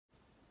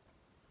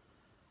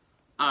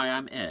Hi,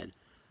 I'm Ed,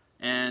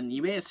 and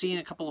you may have seen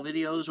a couple of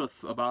videos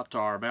about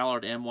our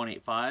Mallard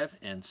M185,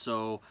 and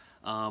so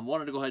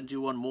wanted to go ahead and do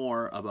one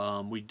more.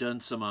 We've done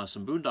some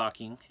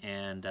boondocking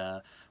and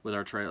with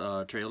our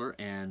trailer,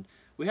 and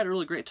we had a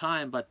really great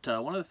time. But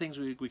one of the things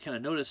we kind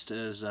of noticed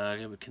is,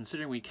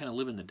 considering we kind of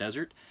live in the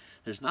desert,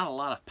 there's not a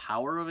lot of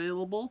power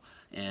available,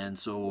 and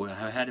so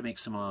I had to make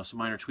some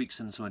minor tweaks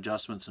and some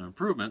adjustments and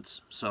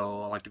improvements.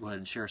 So I'd like to go ahead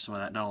and share some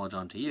of that knowledge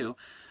onto you.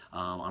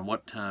 On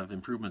what kind of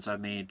improvements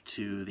I've made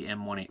to the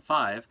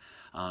M185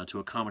 to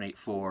accommodate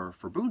for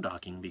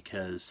boondocking,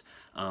 because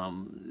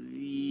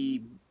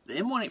the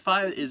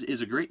M185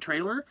 is a great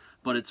trailer,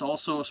 but it's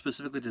also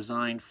specifically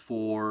designed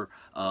for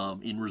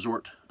in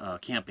resort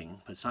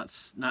camping. But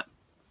it's not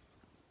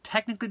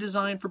technically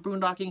designed for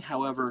boondocking.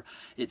 However,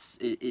 it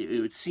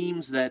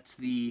seems that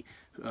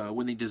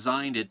when they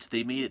designed it,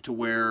 they made it to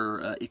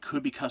where it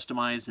could be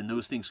customized, and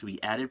those things could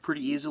be added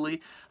pretty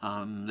easily.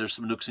 There's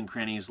some nooks and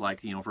crannies,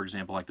 like, for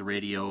example, like the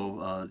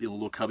radio, the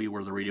little cubby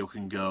where the radio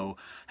can go,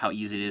 how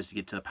easy it is to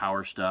get to the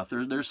power stuff.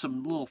 There's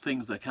some little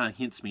things that kind of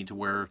hints me to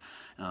where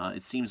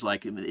it seems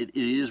like it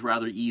is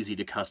rather easy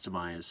to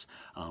customize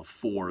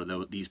for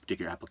these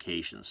particular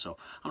applications. So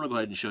I'm going to go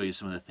ahead and show you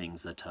some of the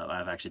things that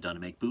I've actually done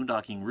to make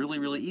boondocking really,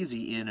 really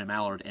easy in a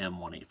Mallard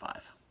M185.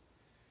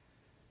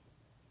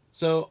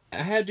 So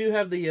I do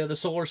have the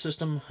solar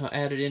system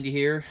added into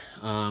here,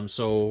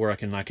 so where I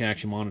can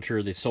actually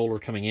monitor the solar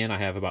coming in. I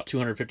have about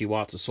 250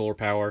 watts of solar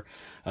power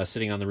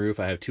sitting on the roof.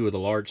 I have two of the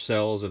large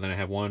cells, and then I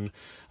have one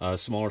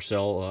smaller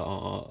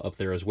cell up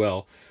there as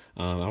well.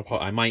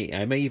 I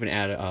may even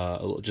add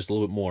just a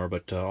little bit more,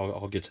 but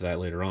I'll get to that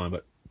later on.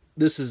 But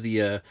this is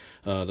the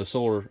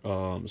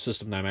solar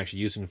system that I'm actually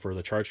using for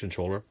the charge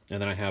controller, and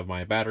then I have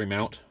my battery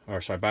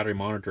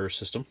monitor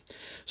system.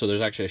 So there's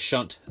actually a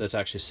shunt that's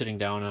actually sitting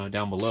down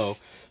below.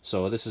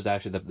 So this is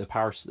actually the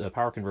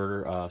power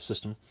converter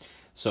system.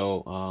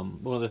 So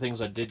one of the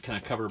things I did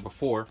kind of cover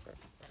before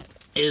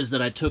is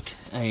that I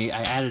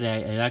added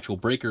an actual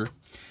breaker,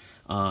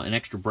 an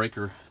extra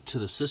breaker to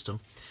the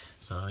system.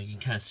 So you can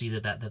kind of see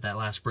that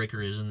last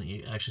breaker is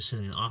actually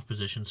sitting in the off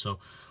position. So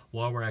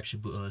while we're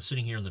actually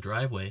sitting here in the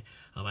driveway,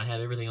 I have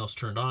everything else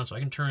turned on, so I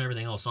can turn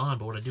everything else on.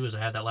 But what I do is I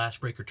have that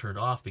last breaker turned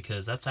off,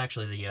 because that's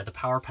actually the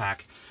power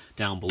pack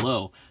down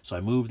below. So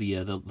I move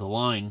the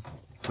line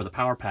for the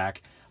power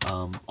pack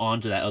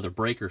onto that other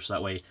breaker, so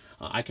that way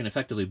I can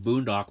effectively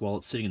boondock while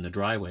it's sitting in the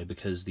driveway,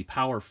 because the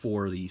power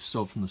from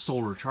the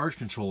solar charge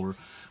controller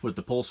with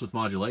the pulse width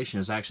modulation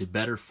is actually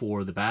better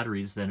for the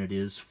batteries than it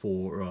is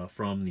for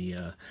from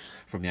the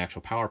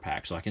actual power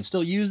pack. So I can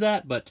still use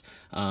that, but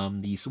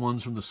these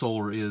ones from the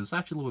solar is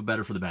actually a little bit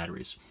better for the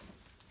batteries.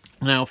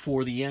 Now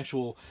for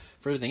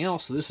everything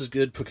else, so this is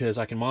good because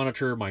I can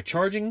monitor my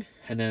charging,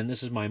 and then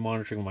this is my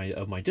monitoring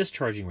of my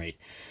discharging rate.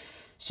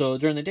 So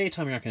during the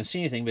daytime, you're not going to see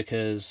anything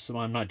because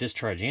I'm not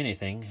discharging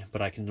anything,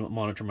 but I can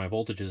monitor my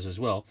voltages as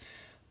well.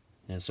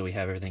 And so we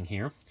have everything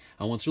here.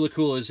 What's really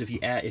cool is if you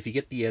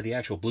get the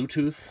actual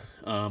Bluetooth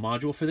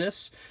module for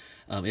this,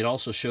 it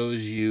also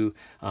shows you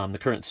the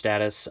current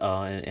status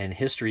and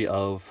history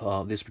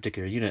of this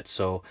particular unit.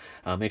 So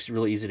it makes it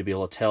really easy to be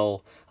able to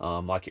tell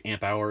like your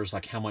amp hours,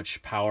 like how much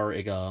power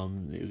it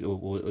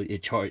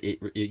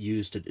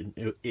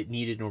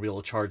needed in order to be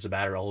able to charge the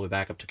battery all the way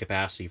back up to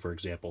capacity, for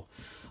example.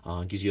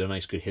 Gives you a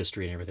nice good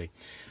history and everything.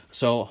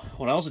 So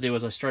what I also did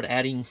was I started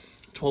adding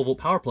 12-volt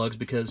power plugs,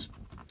 because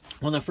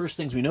one of the first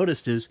things we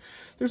noticed is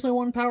there's no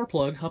one power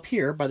plug up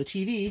here by the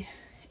TV,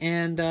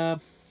 and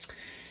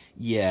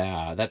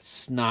yeah,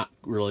 that's not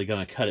really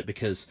going to cut it,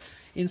 because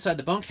inside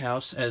the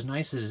bunkhouse, as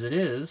nice as it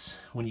is,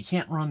 when you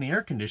can't run the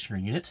air conditioner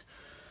unit,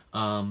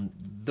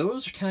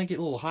 those kind of get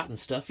a little hot and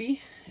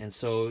stuffy, and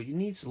so you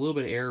need a little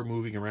bit of air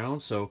moving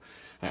around. So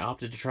I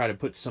opted to try to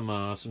put some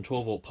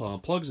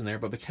 12-volt plugs in there,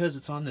 but because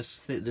it's on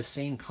this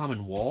same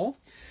common wall,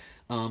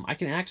 I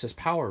can access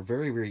power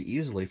very, very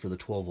easily for the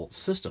 12-volt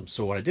system.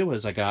 So what I did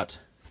was I got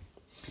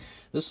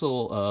this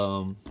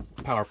little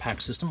power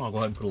pack system. I'll go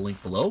ahead and put a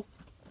link below.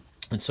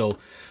 And so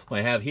what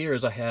I have here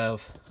is I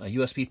have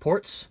USB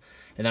ports,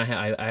 and then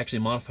I actually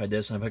modified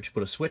this, and I've actually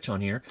put a switch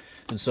on here.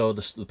 And so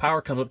the power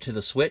comes up to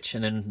the switch,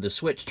 and then the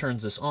switch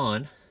turns this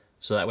on,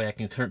 so that way I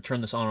can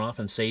turn this on and off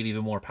and save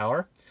even more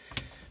power.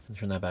 And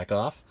turn that back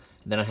off.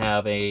 And then I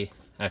have a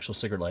actual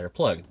cigarette lighter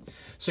plug.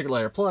 Cigarette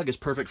lighter plug is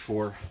perfect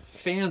for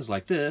fans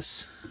like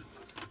this.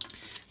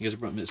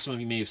 Some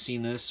of you may have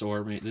seen this,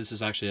 or this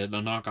is actually a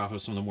knockoff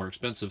of some of the more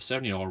expensive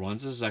 $70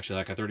 ones. This is actually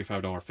like a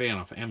 $35 fan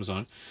off of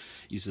Amazon.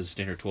 Uses a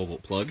standard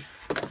 12-volt plug.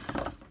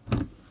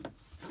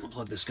 I'll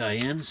plug this guy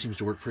in. It seems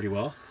to work pretty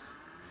well.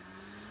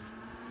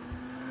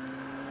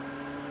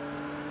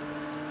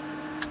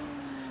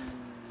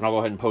 And I'll go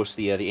ahead and post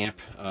the amp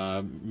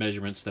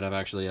measurements that I've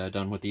actually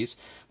done with these.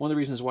 One of the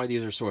reasons why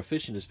these are so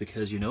efficient is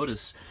because you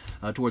notice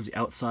towards the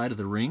outside of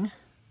the ring,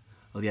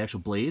 of the actual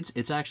blades,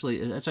 it's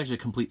actually a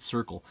complete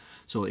circle.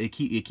 So it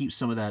keeps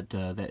some of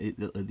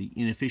the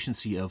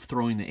inefficiency of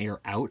throwing the air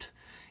out.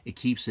 It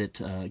keeps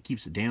it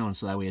down,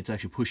 so that way it's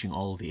actually pushing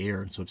all of the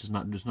air, and so it's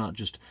not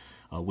just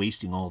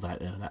wasting all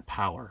that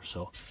power.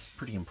 So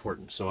pretty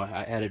important. So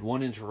I added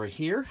one into right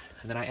here,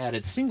 and then I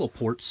added single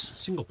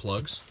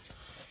plugs,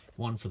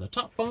 one for the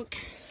top bunk,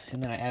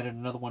 and then I added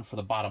another one for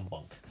the bottom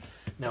bunk.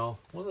 Now,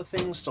 one of the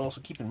things to also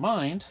keep in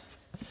mind,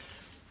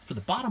 for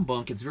the bottom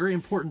bunk, it's very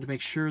important to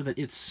make sure that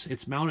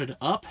it's mounted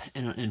up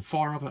and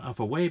far enough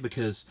away,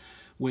 because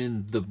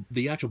when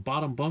the actual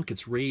bottom bunk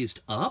gets raised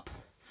up,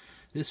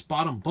 this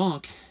bottom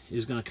bunk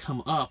is going to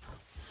come up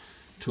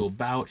to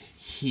about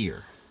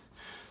here.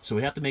 So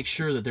we have to make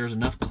sure that there's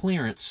enough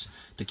clearance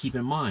to keep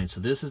in mind.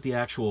 So this is the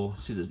actual,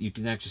 see this, you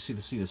can actually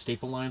see the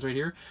staple lines right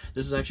here.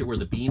 This is actually where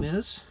the beam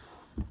is.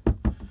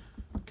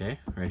 Okay,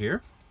 right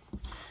here.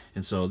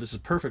 And so this is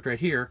perfect right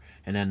here,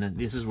 and then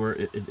this is where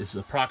it's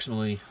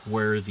approximately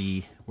where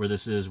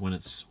this is when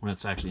it's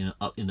actually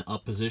in the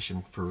up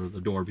position for the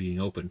door being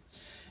open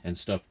and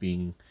stuff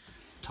being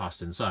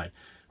tossed inside.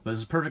 But this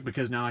is perfect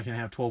because now I can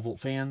have 12-volt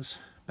fans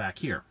back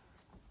here.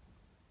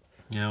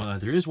 Now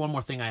there is one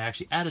more thing I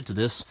actually added to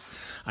this.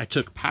 I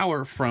took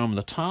power from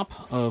the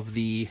top of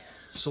the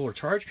solar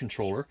charge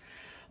controller,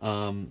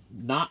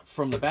 not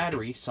from the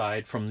battery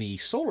side, from the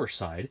solar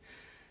side.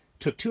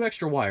 Took 2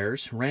 extra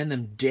wires, ran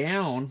them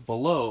down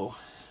below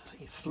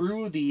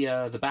through the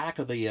back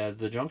of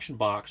the junction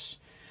box.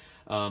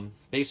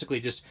 Basically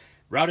just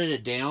routed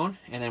it down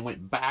and then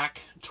went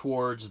back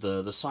towards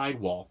the side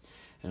wall.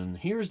 And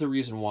here's the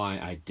reason why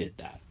I did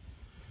that.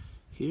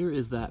 Here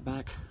is that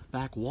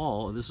back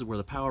wall, and this is where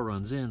the power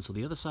runs in. So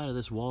the other side of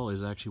this wall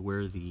is actually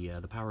where the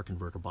power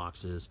converter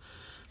box is.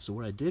 So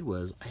what I did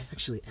was I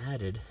actually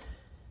added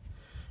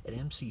an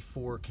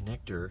MC4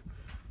 connector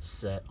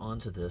set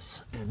onto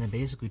this, and then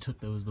basically took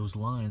those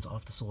lines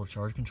off the solar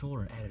charge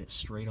controller and added it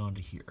straight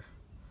onto here.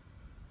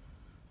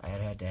 I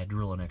had to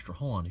drill an extra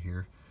hole onto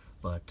here,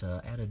 but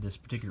added this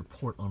particular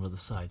port onto the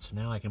side. So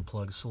now I can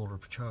plug solar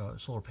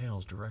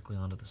panels directly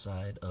onto the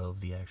side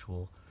of the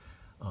actual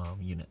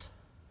unit.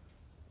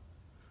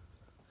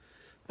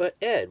 But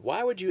Ed,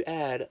 why would you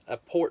add a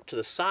port to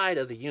the side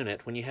of the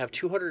unit when you have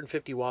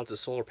 250 watts of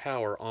solar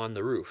power on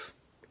the roof?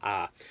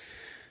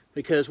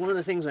 Because one of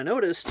the things I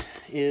noticed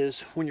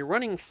is when you're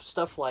running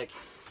stuff like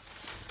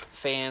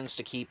fans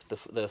to keep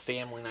the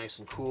family nice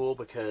and cool,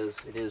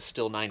 because it is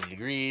still 90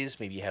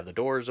 degrees, maybe you have the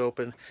doors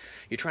open,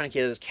 you're trying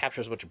to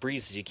capture as much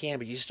breeze as you can,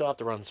 but you still have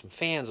to run some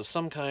fans of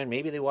some kind.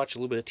 Maybe they watch a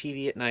little bit of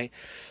TV at night.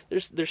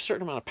 There's a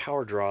certain amount of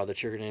power draw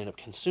that you're going to end up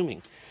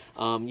consuming.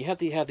 You have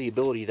to have the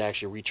ability to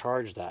actually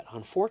recharge that.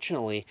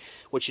 Unfortunately,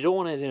 what you don't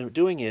want to end up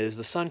doing is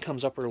the sun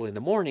comes up early in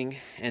the morning,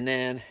 and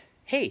then,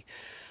 hey,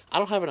 I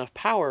don't have enough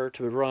power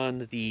to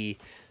run the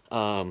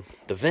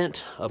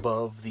vent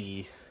above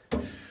the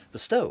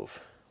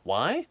stove.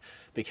 Why?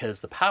 Because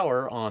the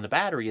power on the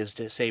battery is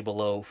to say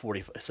below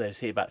 40,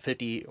 say about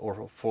 50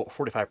 or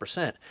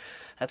 45%.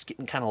 That's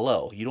getting kind of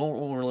low. You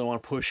don't really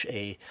want to push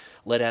a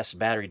lead acid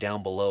battery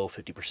down below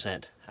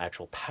 50%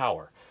 actual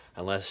power,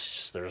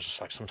 unless there's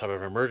like some type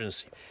of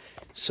emergency.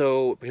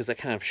 So because that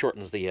kind of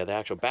shortens the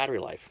actual battery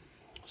life.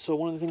 So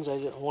one of the things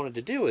I wanted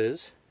to do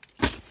is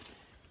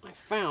I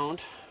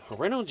found a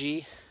Renault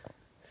G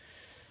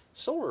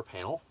solar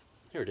panel.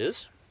 Here it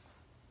is.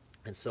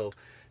 And so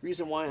the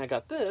reason why I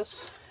got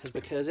this is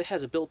because it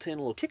has a built-in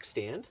little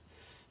kickstand,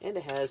 and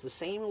it has the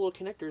same little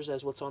connectors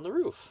as what's on the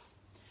roof.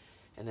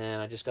 And then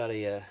I just got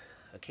a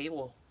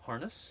cable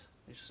harness.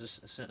 It's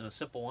just a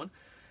simple one.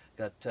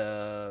 Got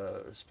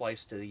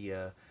spliced to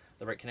the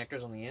right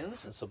connectors on the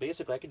ends, and so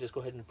basically I can just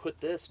go ahead and put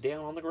this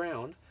down on the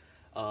ground,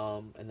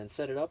 and then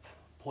set it up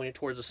pointed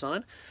towards the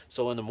sun.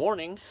 So in the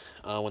morning,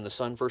 when the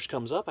sun first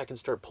comes up, I can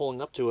start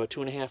pulling up to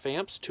 2.5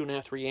 amps,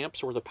 2.5, 3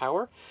 amps worth of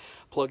power,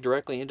 plug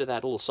directly into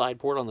that little side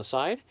port on the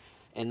side.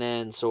 And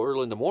then, so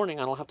early in the morning,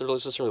 I don't have to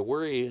necessarily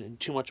worry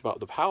too much about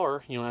the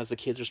power. You know, as the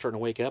kids are starting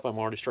to wake up, I'm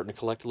already starting to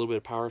collect a little bit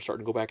of power,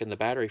 starting to go back in the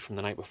battery from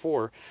the night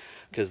before,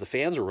 because the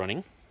fans are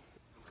running.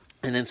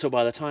 And then, so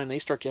by the time they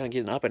start kind of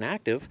getting up and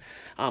active,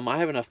 I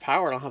have enough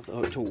power. I don't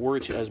have to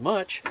worry as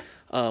much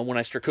when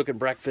I start cooking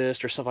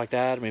breakfast or stuff like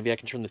that. Maybe I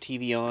can turn the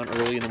TV on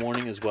early in the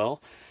morning as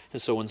well.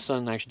 And so when the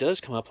sun actually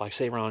does come up, like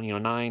say around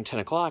 9, 10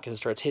 o'clock, and it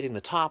starts hitting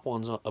the top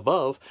ones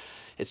above,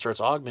 it starts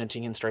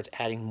augmenting and starts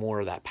adding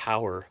more of that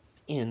power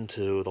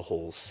into the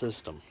whole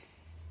system.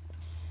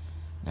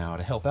 Now,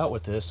 to help out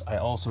with this, I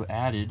also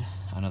added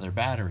another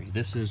battery.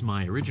 This is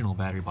my original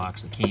battery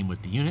box that came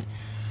with the unit.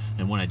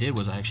 And what I did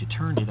was I actually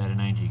turned it at a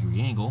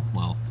 90-degree angle,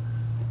 well,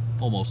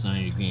 almost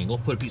 90-degree angle,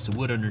 put a piece of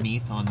wood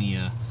underneath on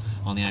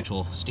the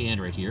actual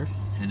stand right here,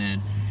 and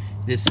then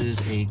this is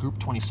a Group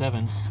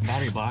 27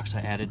 battery box I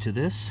added to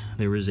this.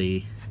 There is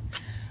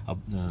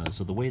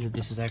so the way that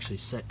this is actually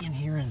set in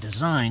here and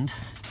designed,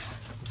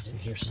 in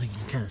here so you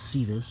can kind of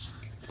see this.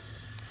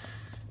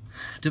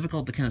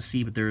 Difficult to kind of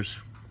see, but there's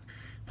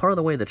part of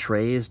the way the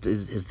tray is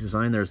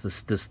designed. There's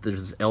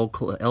this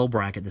L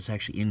bracket that's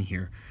actually in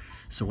here.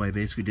 So what I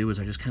basically did was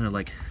I just kind of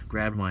like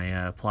grabbed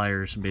my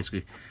pliers and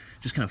basically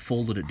just kind of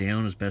folded it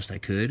down as best I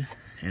could,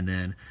 and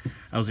then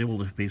I was able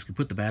to basically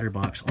put the battery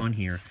box on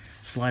here,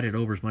 slide it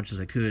over as much as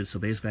I could, so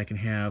basically I can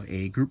have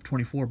a Group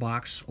 24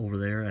 box over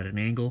there at an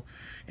angle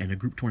and a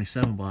Group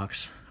 27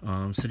 box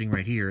sitting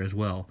right here as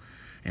well,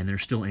 and they're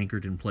still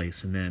anchored in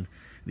place. And then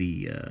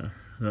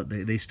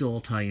they still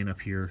all tie in up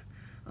here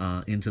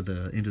into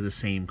the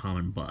same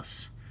common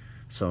bus.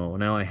 So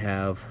now I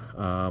have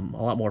a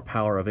lot more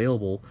power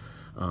available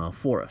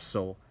for us.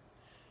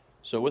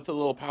 So with the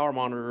little power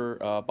monitor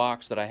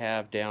box that I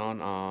have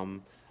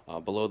down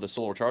below the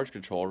solar charge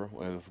controller,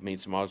 we've made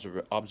some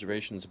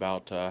observations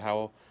about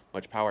how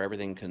much power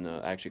everything can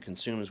actually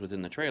consumes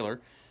within the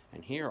trailer.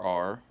 And here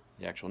are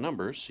the actual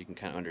numbers, so you can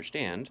kind of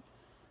understand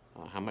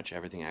how much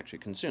everything actually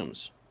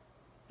consumes.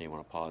 You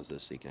want to pause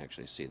this so you can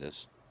actually see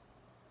this.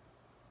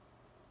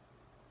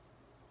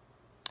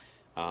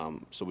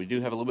 So we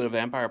do have a little bit of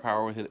ampere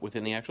power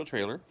within the actual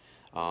trailer,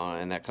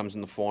 and that comes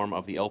in the form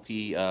of the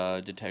LP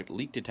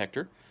leak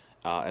detector,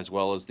 as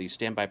well as the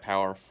standby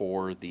power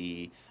for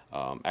the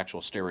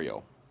actual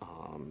stereo.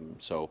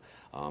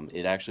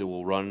 It actually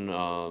will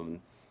run.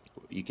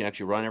 You can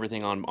actually run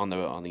everything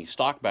on the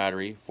stock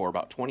battery for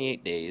about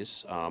 28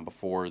 days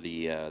before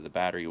the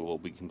battery will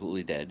be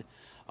completely dead,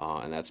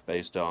 and that's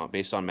based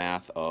on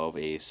math of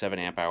a 7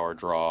 amp hour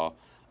draw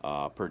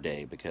per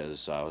day,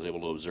 because I was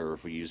able to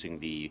observe using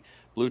the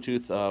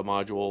Bluetooth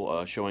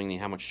module showing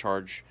how much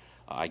charge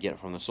I get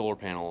from the solar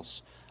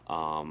panels,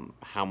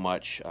 how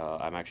much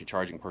I'm actually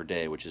charging per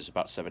day, which is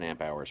about 7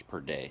 amp hours per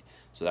day.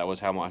 So that was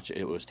how much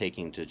it was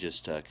taking to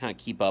just kind of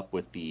keep up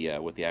with the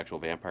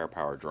actual ampere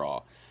power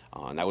draw,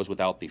 and that was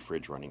without the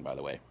fridge running, by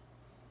the way.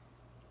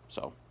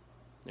 So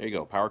there you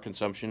go, power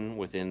consumption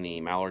within the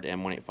Mallard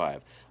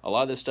M185. A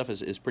lot of this stuff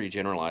is pretty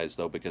generalized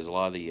though, because a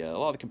lot of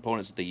the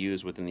components that they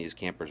use within these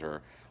campers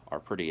are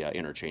pretty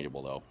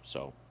interchangeable though.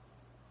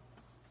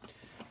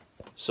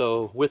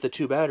 So with the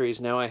two batteries,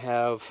 now I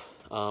have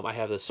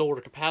the solar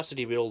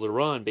capacity to be able to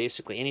run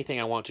basically anything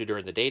I want to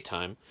during the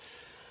daytime.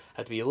 I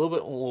have to be a little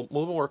bit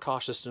more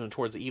cautious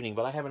towards the evening,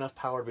 but I have enough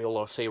power to be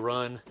able to say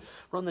run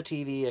the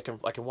TV.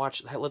 I can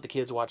watch, let the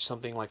kids watch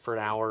something like for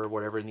an hour or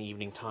whatever in the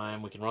evening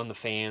time. We can run the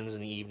fans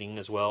in the evening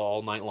as well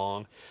all night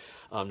long,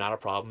 not a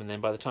problem. And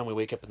then by the time we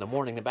wake up in the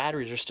morning, the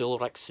batteries are still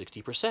like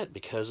 60%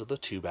 because of the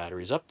two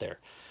batteries up there.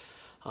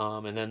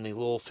 And then the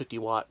little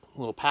 50-watt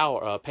little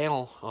power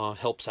panel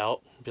helps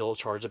out, be able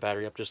to charge the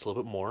battery up just a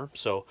little bit more.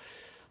 So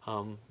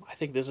I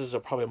think this is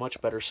probably a much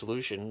better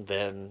solution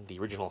than the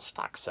original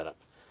stock setup.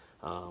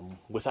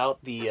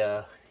 Without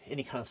the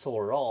any kind of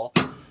solar at all,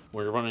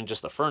 we're running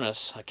just the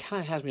furnace. It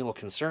kind of has me a little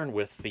concerned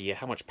with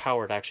how much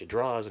power it actually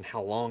draws and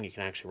how long you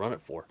can actually run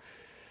it for.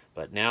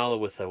 But now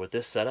with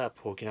this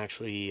setup, we can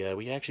actually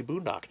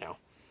boondock now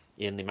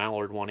in the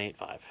Mallard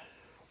 185.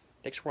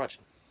 Thanks for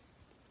watching.